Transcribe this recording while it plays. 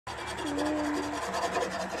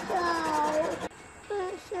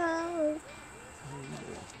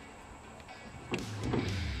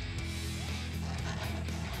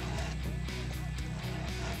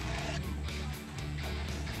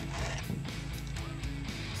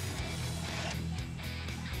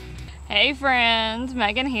Hey friends,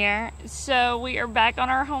 Megan here. So we are back on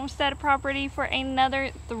our homestead property for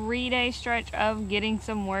another 3-day stretch of getting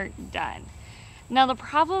some work done. Now the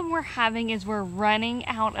problem we're having is we're running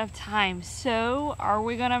out of time. So are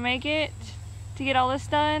we gonna make it to get all this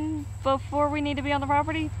done before we need to be on the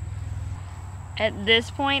property? At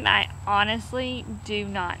this point, I honestly do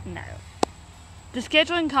not know. The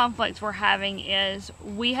scheduling conflicts we're having is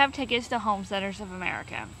we have tickets to Homesteaders of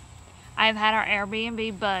America. I've had our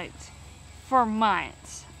Airbnb booked for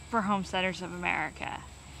months for Homesteaders of America.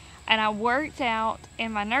 And I worked out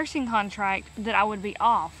in my nursing contract that I would be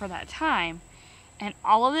off for that time. And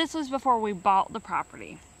all of this was before we bought the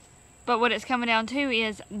property. But what it's coming down to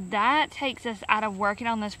is that takes us out of working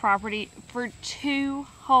on this property for 2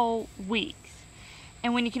 whole weeks.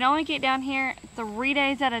 And when you can only get down here 3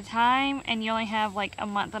 days at a time and you only have like a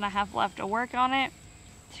month and a half left to work on it,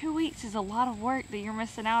 2 weeks is a lot of work that you're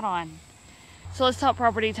missing out on. So let's talk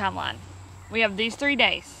property timeline. We have these 3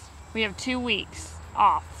 days. We have 2 weeks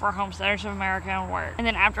off for Homesteaders of America and work. And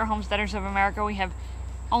then after Homesteaders of America, we have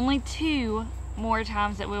only 2 more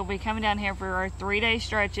times that we'll be coming down here for our 3-day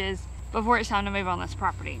stretches before it's time to move on this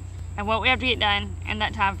property. And what we have to get done in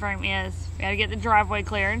that time frame is we got to get the driveway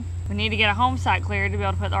cleared. We need to get a home site cleared to be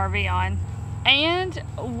able to put the RV on. And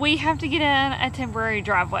we have to get in a temporary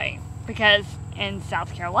driveway because in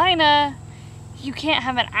South Carolina, you can't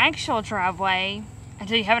have an actual driveway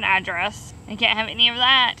until you have an address. You can't have any of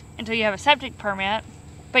that until you have a septic permit.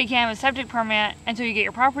 But you can't have a septic permit until you get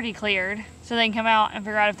your property cleared, so they can come out and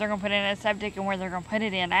figure out if they're gonna put in a septic and where they're gonna put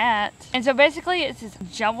it in at. And so basically it's this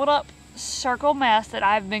jumbled up circle mess that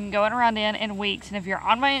I've been going around in weeks. And if you're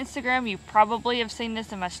on my Instagram, you probably have seen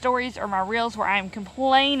this in my stories or my reels where I'm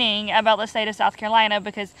complaining about the state of South Carolina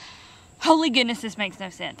because holy goodness, this makes no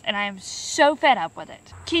sense. And I am so fed up with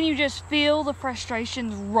it. Can you just feel the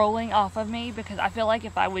frustrations rolling off of me? Because I feel like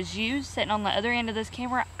if I was you sitting on the other end of this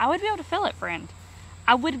camera, I would be able to feel it, friend.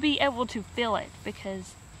 I would be able to feel it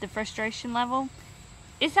because the frustration level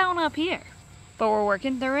is down up here. But we're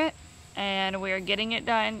working through it and we are getting it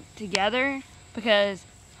done together because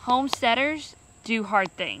homesteaders do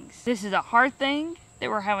hard things. This is a hard thing that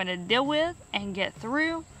we're having to deal with and get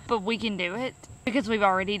through, but we can do it because we've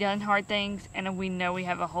already done hard things and we know we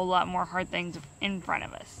have a whole lot more hard things in front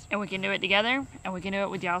of us. And we can do it together and we can do it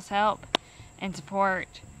with y'all's help and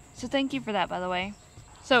support. So thank you for that, by the way.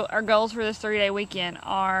 So our goals for this 3-day weekend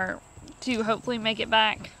are to hopefully make it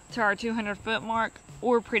back to our 200-foot mark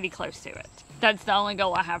or pretty close to it. That's the only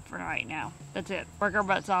goal I have for right now. That's it. Work our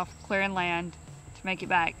butts off, clearing land to make it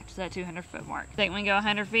back to that 200-foot mark. Think we can go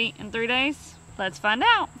 100 feet in 3 days? Let's find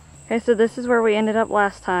out. Okay, so this is where we ended up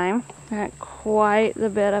last time. Got quite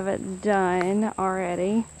the bit of it done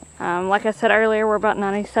already. Like I said earlier, we're about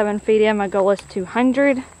 97 feet in. My goal is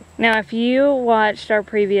 200. Now, if you watched our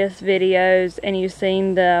previous videos and you've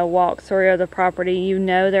seen the walkthrough of the property, you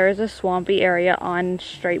know there is a swampy area on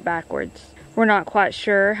straight backwards. We're not quite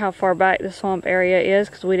sure how far back the swamp area is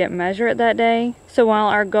because we didn't measure it that day. So while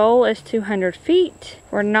our goal is 200 feet,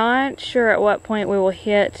 we're not sure at what point we will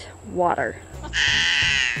hit water.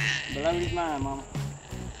 Below is mine, Mama.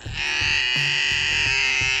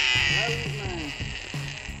 Below is mine.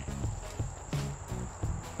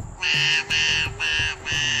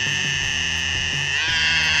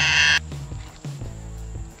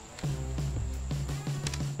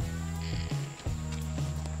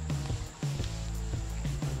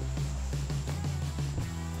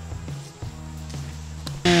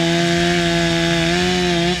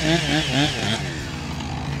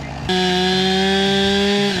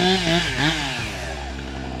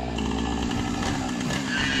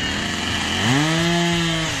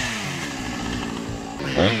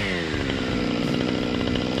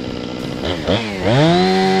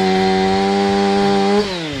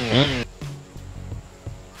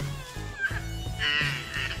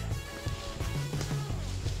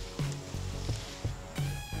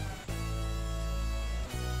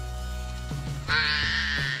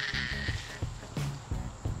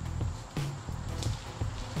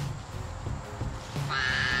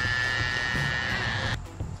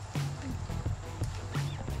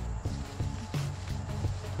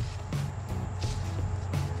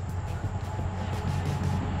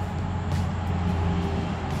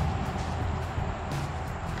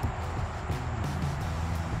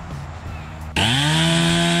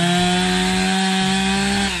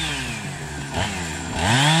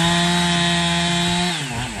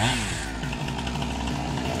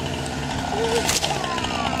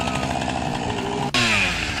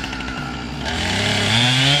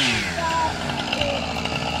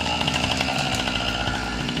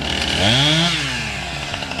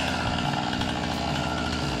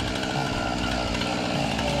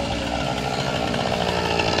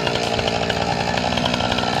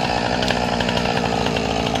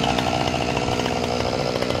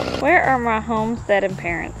 Where are my homesteading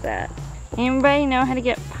parents at? Anybody know how to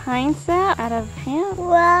get pine sap out of pants? What?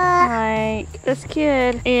 Like, this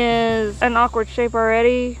kid is an awkward shape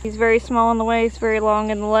already. He's very small in the waist, very long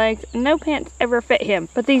in the legs. And no pants ever fit him,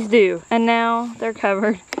 but these do. And now they're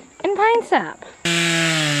covered in pine sap.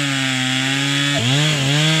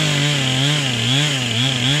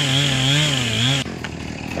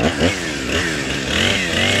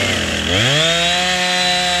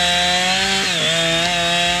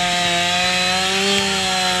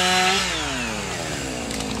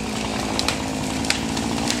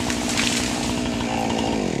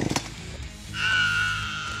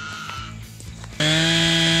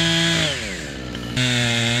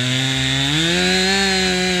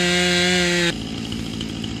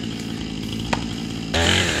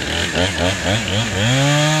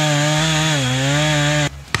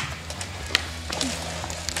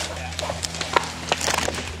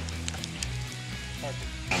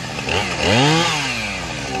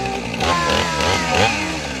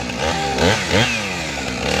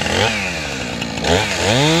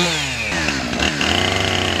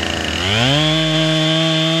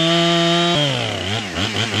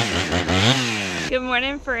 Good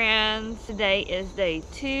morning, friends. Today is day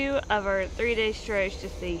 2 of our 3-day stretch to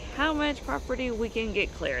see how much property we can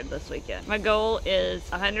get cleared this weekend. My goal is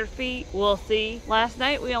 100 feet. We'll see. Last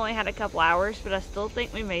night we only had a couple hours, but I still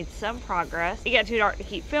think we made some progress. It got too dark to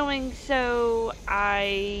keep filming, so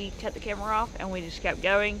I cut the camera off and we just kept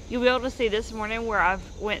going. You'll be able to see this morning where I've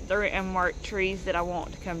went through and marked trees that I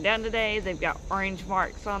want to come down today. They've got orange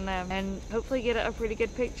marks on them, and hopefully get a pretty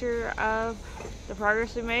good picture of the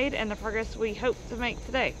progress we made and the progress we hope to make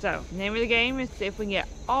today. So, name of the game is see if we can get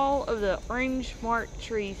all of the orange marked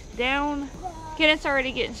trees down. Kenneth's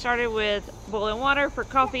already getting started with boiling water for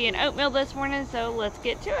coffee and oatmeal this morning, so let's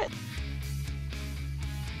get to it.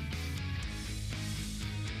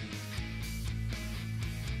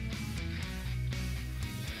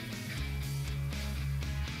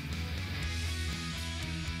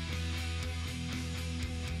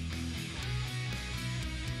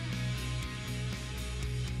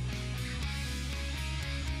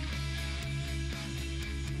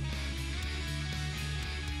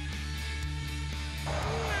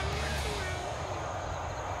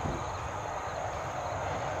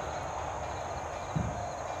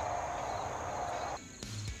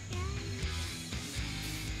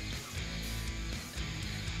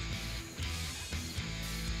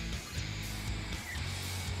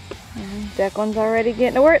 Declan's already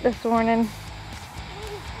getting to work this morning.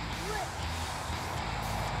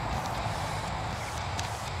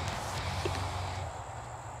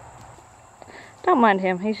 Don't mind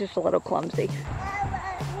him, he's just a little clumsy.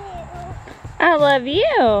 I love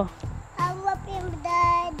you. I love him,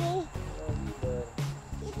 Daddy.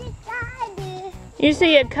 This is Daddy. You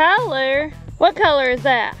see a color? What color is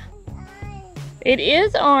that? It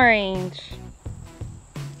is orange.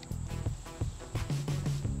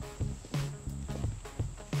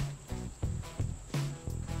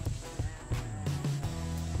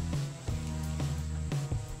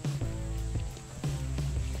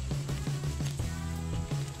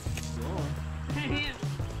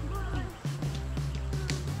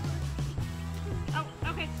 Oh,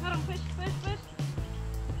 okay, hold on, push.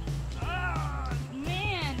 Oh,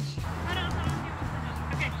 man. Hold on.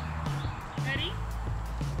 Okay, ready?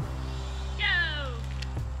 Go!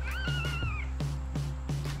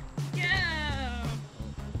 Go!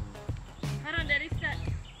 Hold on, Daddy's stuck.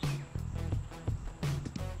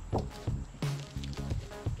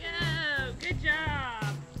 Go! Good job!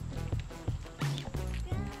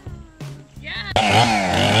 Go!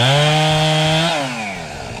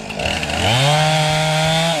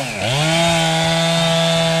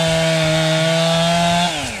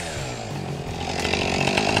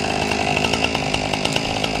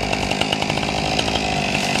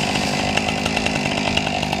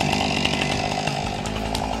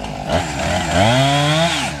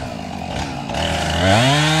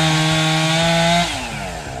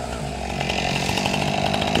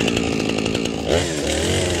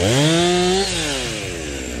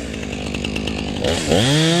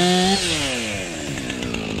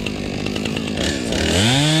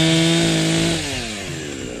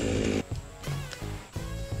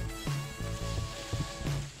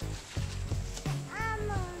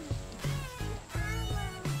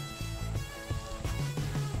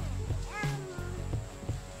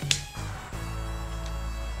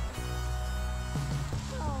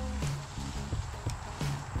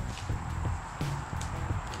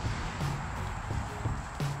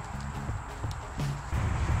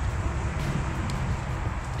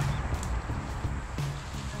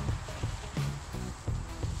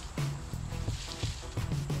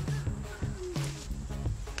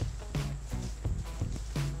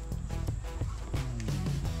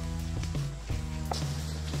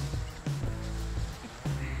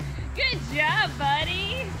 job,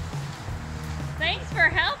 buddy. Thanks for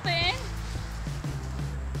helping.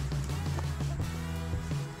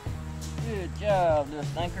 Good job, little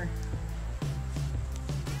stinker.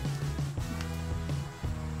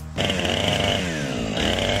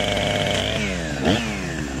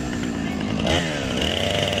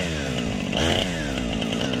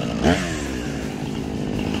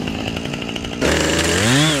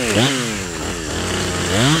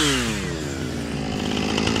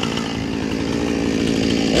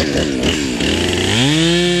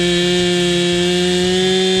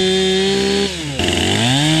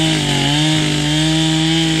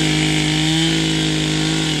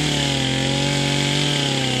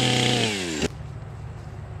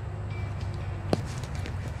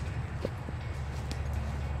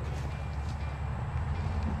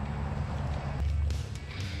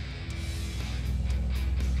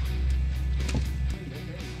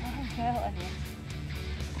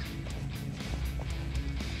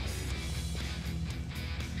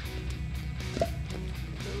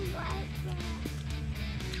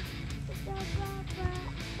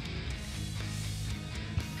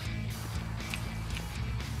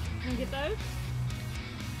 Can you get those?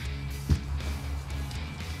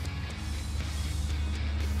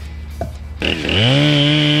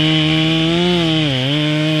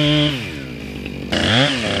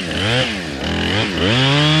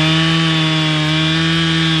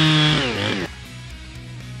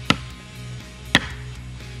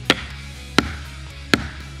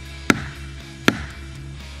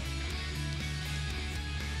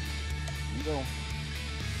 Go.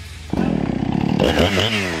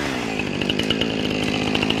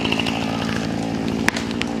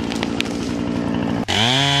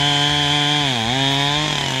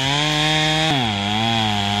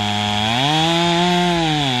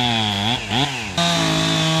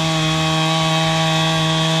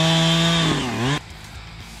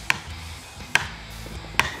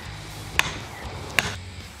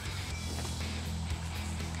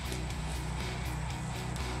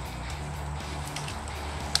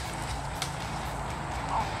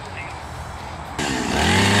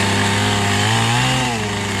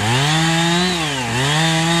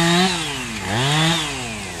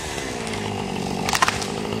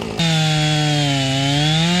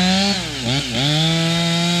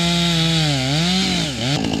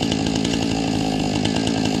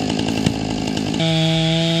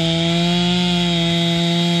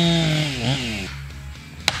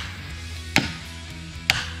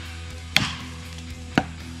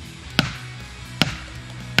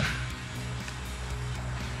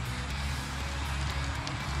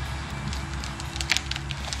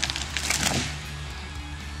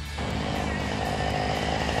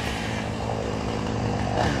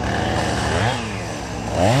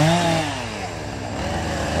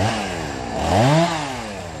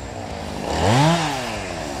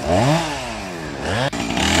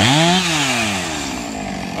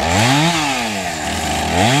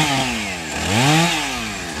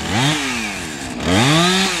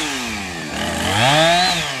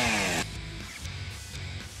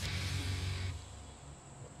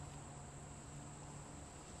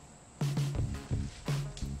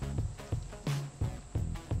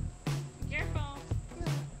 Careful.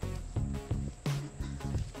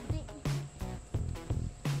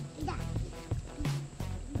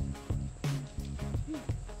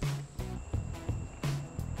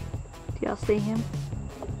 Do y'all see him?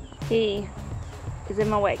 He is in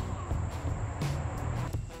my way.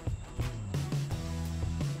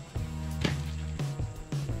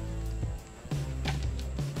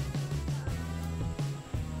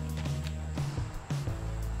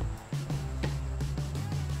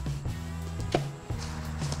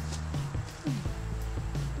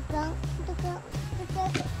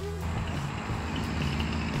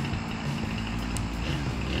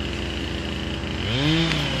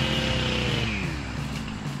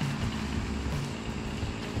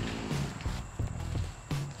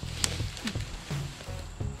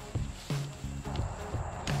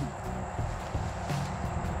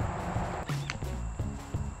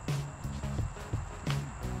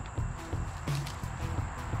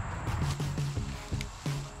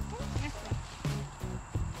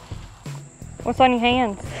 What's on your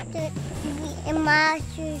hands? The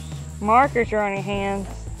markers. Markers are on your hands.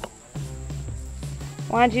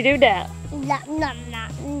 Why'd you do that? No, no, no,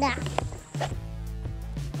 no.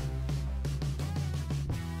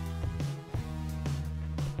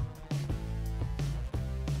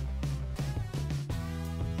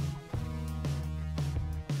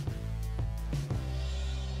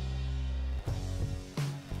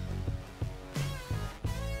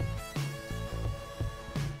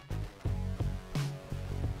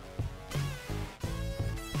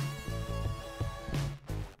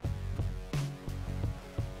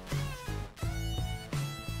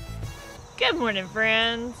 Good morning,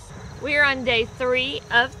 friends. We are on day 3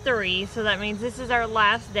 of 3, so that means this is our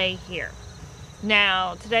last day here.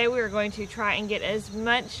 Now, today we are going to try and get as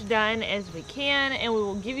much done as we can, and we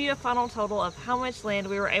will give you a final total of how much land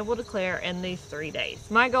we were able to clear in these 3 days.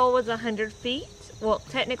 My goal was 100 feet. Well,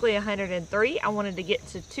 technically 103. I wanted to get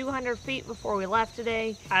to 200 feet before we left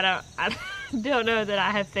today. I don't know that I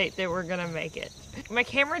have faith that we're gonna make it. My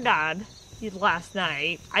camera died last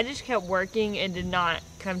night. I just kept working and did not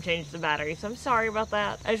come change the battery, so I'm sorry about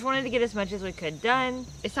that. I just wanted to get as much as we could done.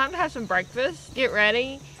 It's time to have some breakfast, get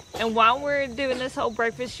ready, and while we're doing this whole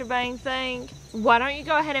breakfast shebang thing, why don't you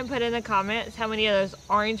go ahead and put in the comments how many of those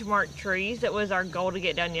orange marked trees that was our goal to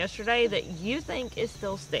get done yesterday that you think is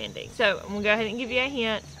still standing. So I'm gonna go ahead and give you a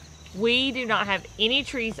hint. We do not have any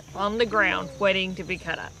trees on the ground waiting to be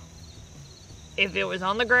cut up. If it was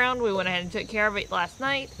on the ground, we went ahead and took care of it last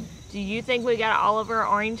night. Do you think we got all of our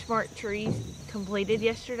orange marked trees completed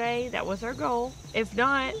yesterday? That was our goal. If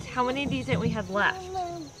not, how many do you think we have left?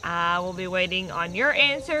 I will be waiting on your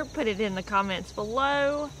answer. Put it in the comments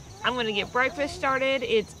below. I'm gonna get breakfast started.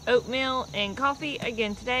 It's oatmeal and coffee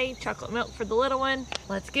again today. Chocolate milk for the little one.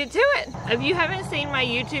 Let's get to it. If you haven't seen my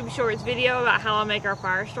YouTube Shorts video about how I make our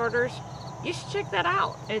fire starters, you should check that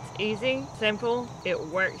out. It's easy, simple, it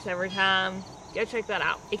works every time. Go check that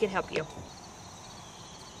out. It can help you.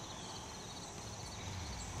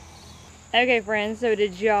 Okay, friends, so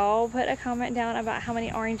did y'all put a comment down about how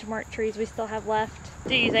many orange marked trees we still have left?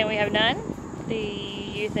 Do you think we have none? Do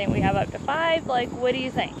you think we have up to 5? Like, what do you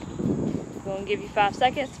think? I'm going to give you 5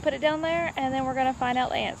 seconds to put it down there, and then we're going to find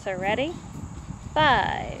out the answer. Ready?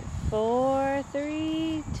 5, 4,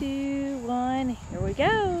 3, 2, 1. Here we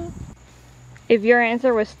go. If your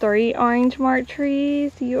answer was 3 orange marked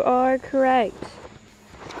trees, you are correct.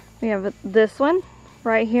 We have this one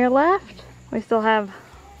right here left. We still have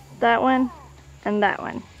that one and that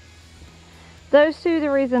one. Those two,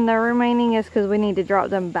 the reason they're remaining is because we need to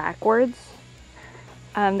drop them backwards.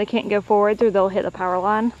 They can't go forwards or they'll hit the power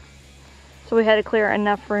line. So we had to clear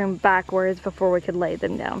enough room backwards before we could lay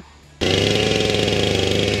them down.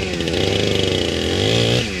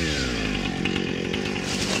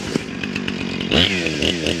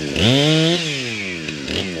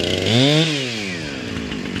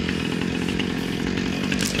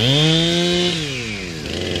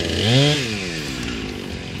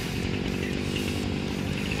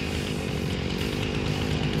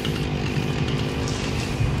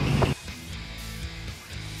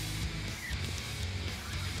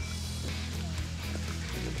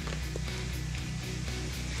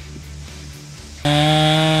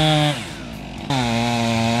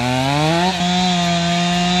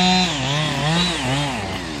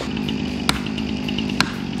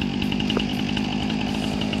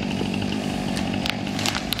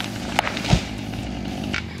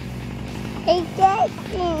 It's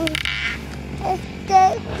Declan. It's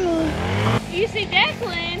Declan. You see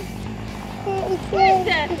Declan? It's Where's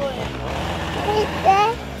Declan? It's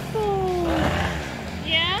Declan.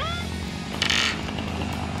 Yeah?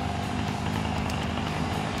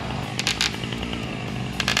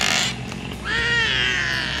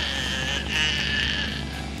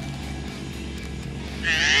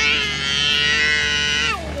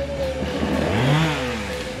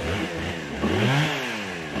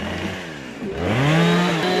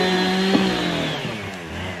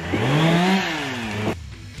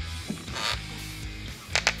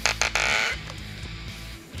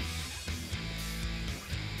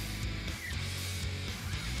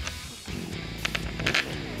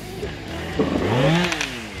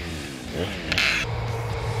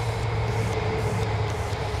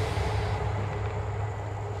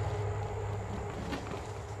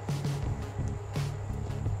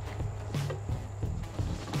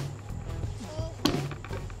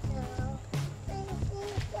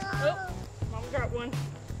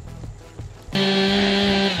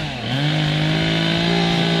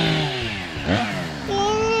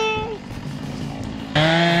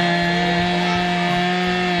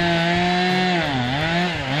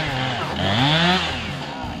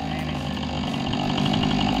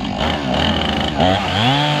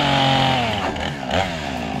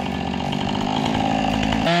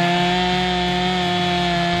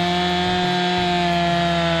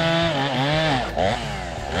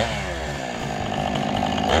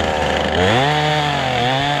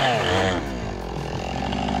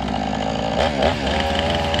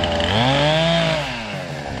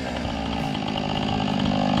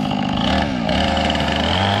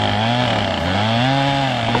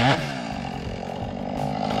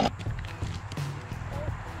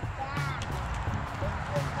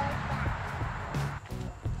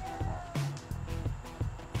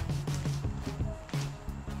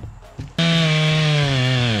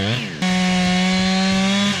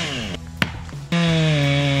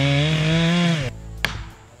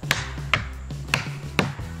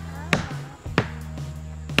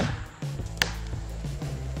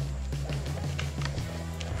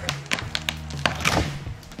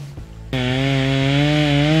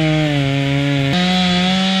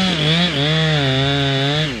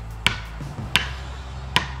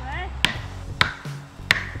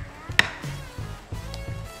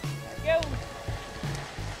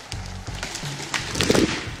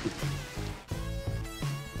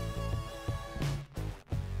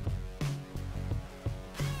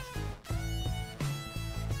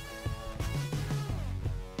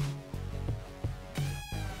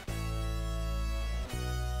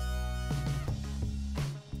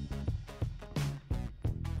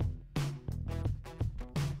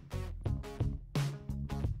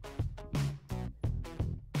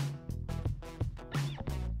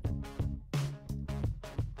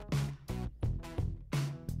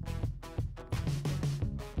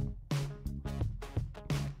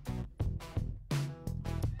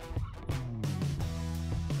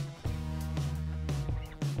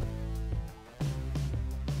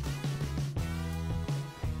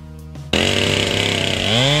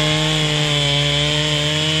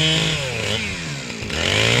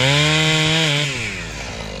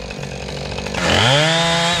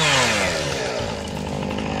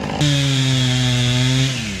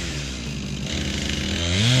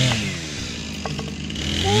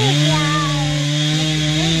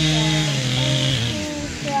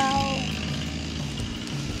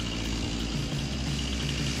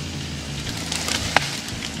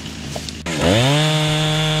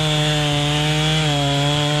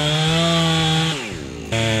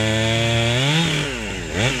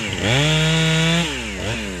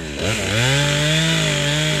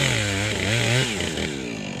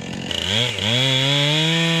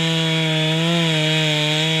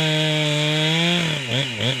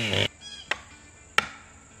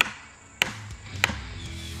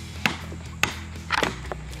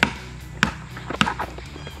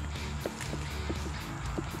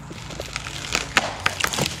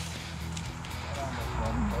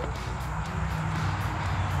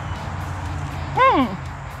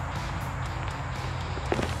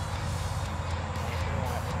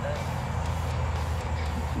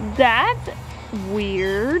 That's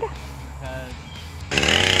weird.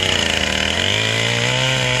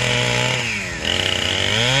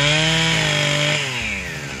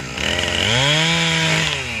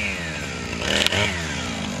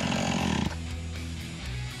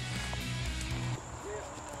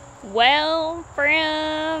 Well,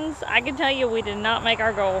 friends, I can tell you we did not make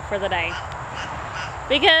our goal for the day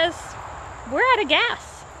because we're out of gas.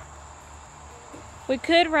 We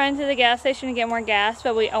could run to the gas station to get more gas,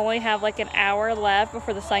 but we only have like an hour left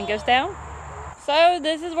before the sun goes down. So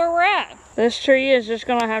this is where we're at. This tree is just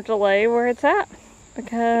gonna have to lay where it's at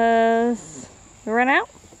because we ran out.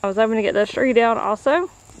 I was hoping to get this tree down also.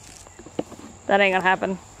 That ain't gonna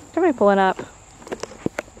happen. Somebody pulling up.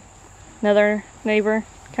 Another neighbor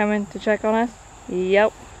coming to check on us?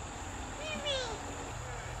 Yep.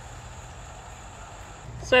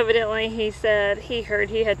 So evidently he said he heard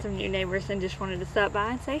he had some new neighbors and just wanted to stop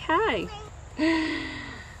by and say hi.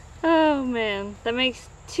 Oh man, that makes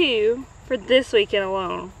 2 for this weekend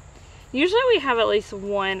alone. Usually we have at least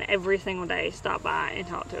 1 every single day stop by and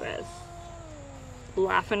talk to us.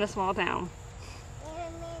 Life in a small town.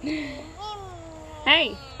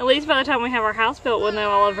 Hey, at least by the time we have our house built, we'll know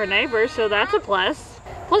all of our neighbors, so that's a plus.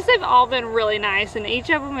 Plus, they've all been really nice, and each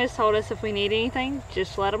of them has told us if we need anything,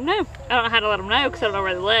 just let them know. I don't know how to let them know because I don't know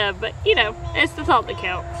where they live, but you know, it's the thought that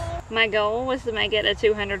counts. My goal was to make it to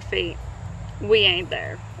 200 feet. We ain't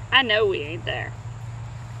there. I know we ain't there.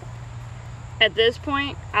 At this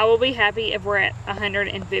point, I will be happy if we're at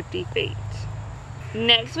 150 feet.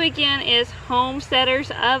 Next weekend is Homesteaders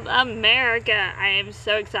of America. I am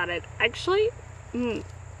so excited. Actually,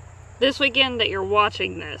 this weekend that you're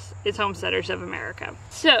watching this is Homesteaders of America.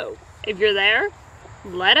 So, if you're there,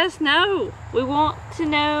 let us know. We want to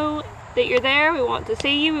know that you're there. We want to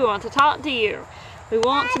see you. We want to talk to you. We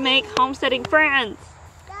want to make homesteading friends.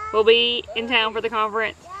 We'll be in town for the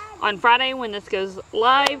conference on Friday when this goes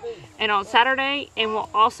live and on Saturday, and we'll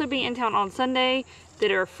also be in town on Sunday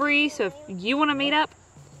that are free. So if you want to meet up,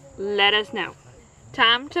 let us know.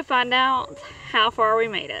 Time to find out how far we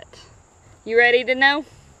made it. You ready to know?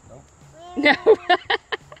 No.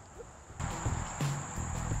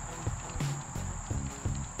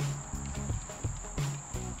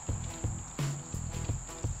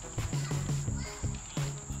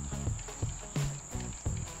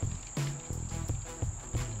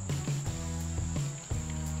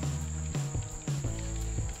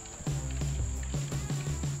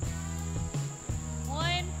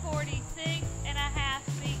 146.5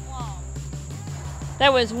 feet long.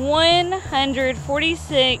 That was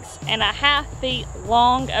 146.5 feet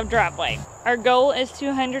long of driveway. Our goal is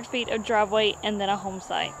 200 feet of driveway and then a home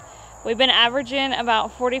site. We've been averaging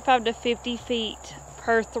about 45 to 50 feet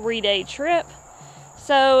per 3-day trip.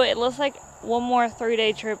 So it looks like one more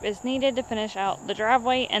 3-day trip is needed to finish out the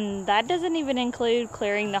driveway, and that doesn't even include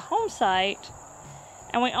clearing the home site.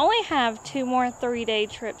 And we only have 2 more 3-day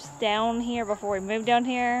trips down here before we move down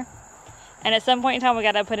here. And at some point in time, we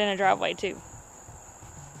gotta put in a driveway too.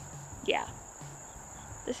 Yeah,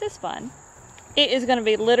 this is fun. It is gonna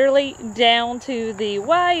be literally down to the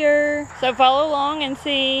wire. So follow along and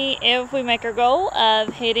see if we make our goal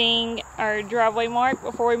of hitting our driveway mark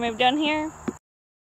before we move down here.